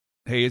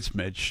Hey, it's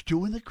Mitch,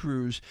 doing the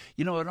cruise.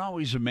 You know, it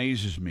always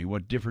amazes me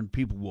what different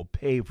people will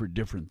pay for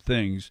different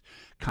things: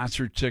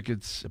 concert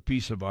tickets, a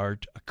piece of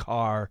art, a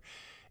car,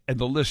 and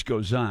the list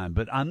goes on.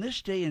 But on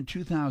this day in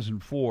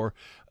 2004,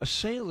 a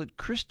sale at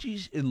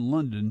Christie's in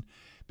London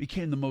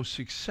became the most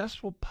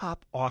successful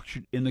pop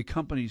auction in the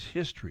company's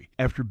history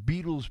after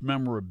Beatles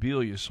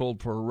memorabilia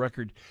sold for a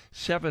record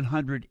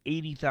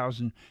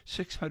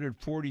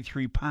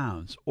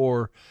 £780,643,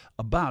 or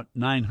about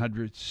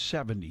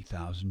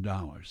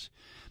 $970,000.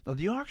 Now,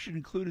 the auction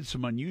included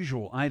some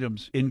unusual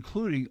items,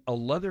 including a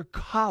leather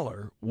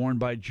collar worn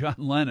by John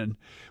Lennon,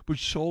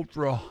 which sold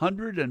for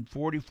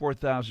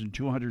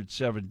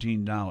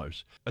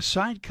 $144,217. A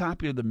signed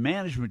copy of the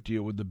management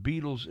deal with the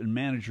Beatles and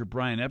manager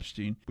Brian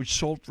Epstein, which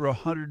sold for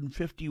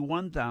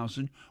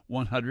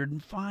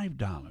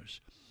 $151,105.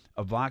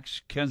 A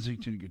Vox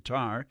Kensington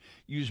guitar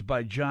used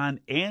by John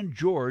and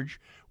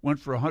George went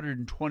for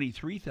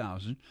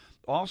 $123,000.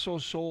 Also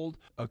sold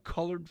a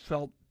colored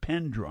felt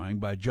pen drawing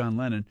by John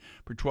Lennon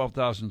for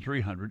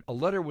 $12,300, a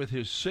letter with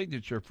his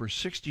signature for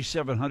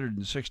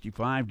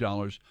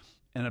 $6,765,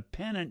 and a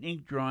pen and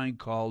ink drawing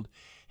called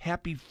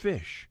Happy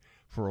Fish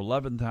for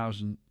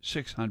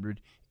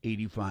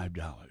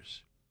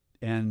 $11,685.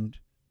 And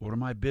what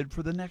am I bid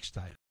for the next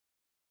item?